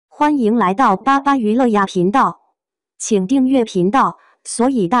欢迎来到八八娱乐呀频道，请订阅频道，所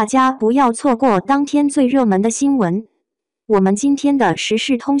以大家不要错过当天最热门的新闻。我们今天的时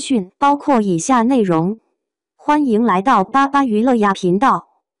事通讯包括以下内容：欢迎来到八八娱乐呀频道，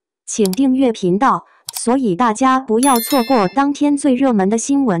请订阅频道，所以大家不要错过当天最热门的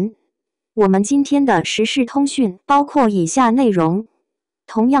新闻。我们今天的时事通讯包括以下内容：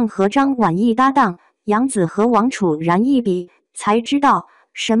同样和张晚意搭档，杨紫和王楚然一比，才知道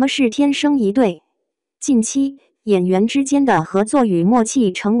什么是天生一对。近期，演员之间的合作与默契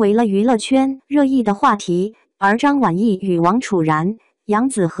成为了娱乐圈热议的话题，而张晚意与王楚然、杨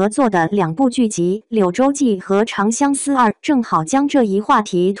紫合作的两部剧集《柳州记》和《长相思2》正好将这一话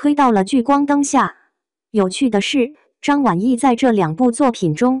题推到了聚光灯下。有趣的是，张晚意在这两部作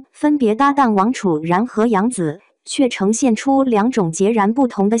品中分别搭档王楚然和杨紫，却呈现出两种截然不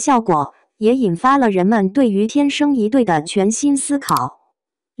同的效果，也引发了人们对于天生一对的全新思考。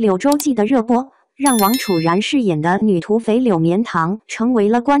柳州记的热播，让王楚然饰演的女土匪柳绵堂成为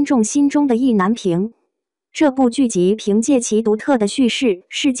了观众心中的意难平。这部剧集凭借其独特的叙事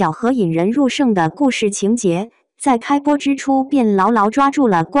视角和引人入胜的故事情节，在开播之初便牢牢抓住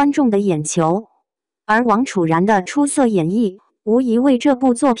了观众的眼球。而王楚然的出色演绎，无疑为这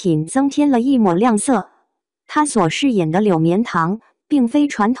部作品增添了一抹亮色。她所饰演的柳绵堂，并非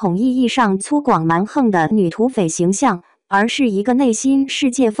传统意义上粗犷蛮横的女土匪形象，而是一个内心世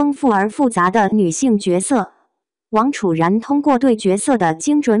界丰富而复杂的女性角色。王楚然通过对角色的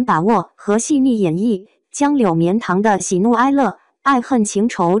精准把握和细腻演绎，将柳绵堂的喜怒哀乐、爱恨情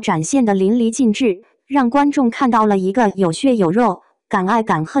仇展现得淋漓尽致，让观众看到了一个有血有肉、敢爱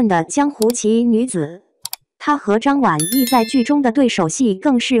敢恨的江湖奇女子。她和张晚意在剧中的对手戏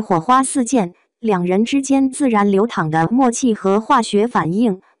更是火花四溅，两人之间自然流淌的默契和化学反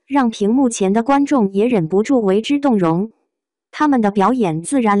应，让屏幕前的观众也忍不住为之动容。他们的表演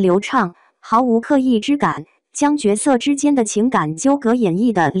自然流畅，毫无刻意之感，将角色之间的情感纠葛演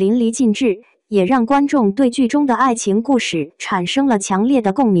绎得淋漓尽致，也让观众对剧中的爱情故事产生了强烈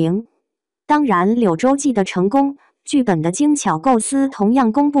的共鸣。当然，柳州记的成功，剧本的精巧构思同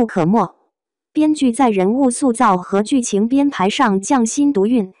样功不可没。编剧在人物塑造和剧情编排上匠心独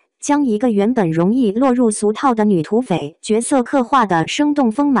运，将一个原本容易落入俗套的女土匪角色刻画得生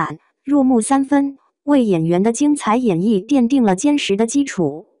动丰满，入木三分，为演员的精彩演绎奠定了坚实的基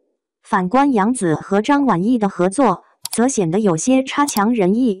础。反观杨紫和张晚意的合作，则显得有些差强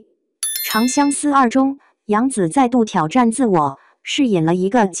人意。长相思2中，杨紫再度挑战自我，饰演了一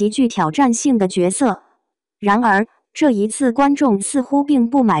个极具挑战性的角色。然而，这一次观众似乎并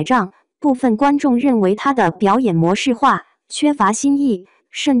不买账，部分观众认为她的表演模式化，缺乏新意，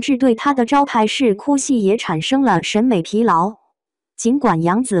甚至对她的招牌式哭戏也产生了审美疲劳。尽管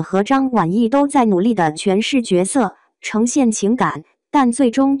杨紫和张晚意都在努力地诠释角色、呈现情感，但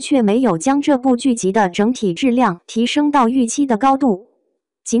最终却没有将这部剧集的整体质量提升到预期的高度。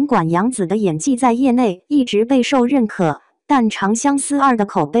尽管杨紫的演技在业内一直备受认可，但《长相思2》的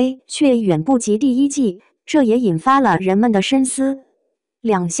口碑却远不及第一季，这也引发了人们的深思。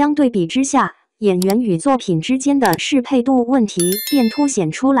两相对比之下，演员与作品之间的适配度问题便凸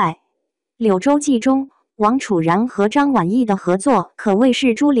显出来。柳州记中，王楚然和张晚意的合作可谓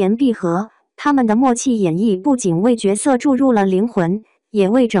是珠联璧合，他们的默契演绎不仅为角色注入了灵魂，也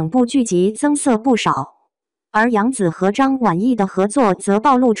为整部剧集增色不少。而杨紫和张晚意的合作则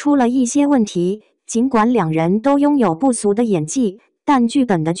暴露出了一些问题，尽管两人都拥有不俗的演技，但剧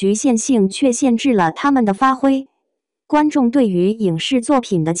本的局限性却限制了他们的发挥。观众对于影视作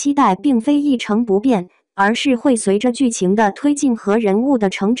品的期待并非一成不变，而是会随着剧情的推进和人物的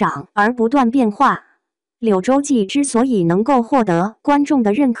成长而不断变化。柳州记之所以能够获得观众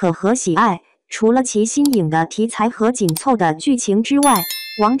的认可和喜爱，除了其新颖的题材和紧凑的剧情之外，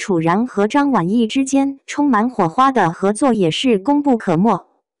王楚然和张晚意之间充满火花的合作也是功不可没。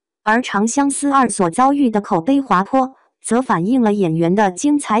而《长相思2》所遭遇的口碑滑坡，则反映了演员的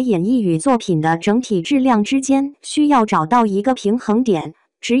精彩演绎与作品的整体质量之间需要找到一个平衡点，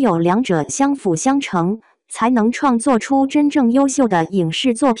只有两者相辅相成，才能创作出真正优秀的影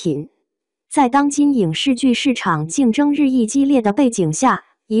视作品。在当今影视剧市场竞争日益激烈的背景下，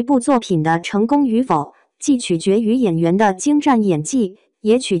一部作品的成功与否，既取决于演员的精湛演技，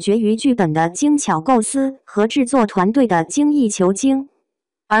也取决于剧本的精巧构思和制作团队的精益求精。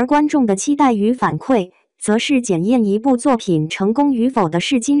而观众的期待与反馈，则是检验一部作品成功与否的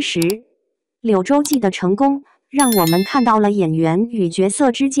试金石。柳州记的成功，让我们看到了演员与角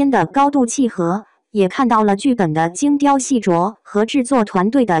色之间的高度契合，也看到了剧本的精雕细琢和制作团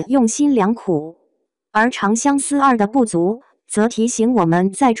队的用心良苦。而《长相思2》的不足，则提醒我们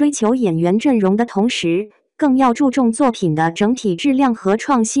在追求演员阵容的同时，更要注重作品的整体质量和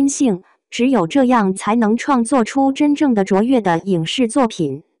创新性，只有这样才能创作出真正的卓越的影视作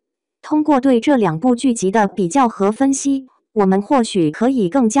品。通过对这两部剧集的比较和分析，我们或许可以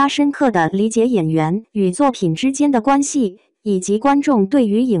更加深刻地理解演员与作品之间的关系，以及观众对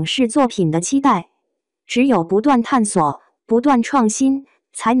于影视作品的期待。只有不断探索、不断创新，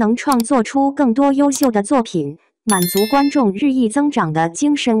才能创作出更多优秀的作品，满足观众日益增长的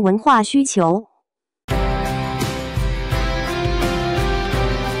精神文化需求。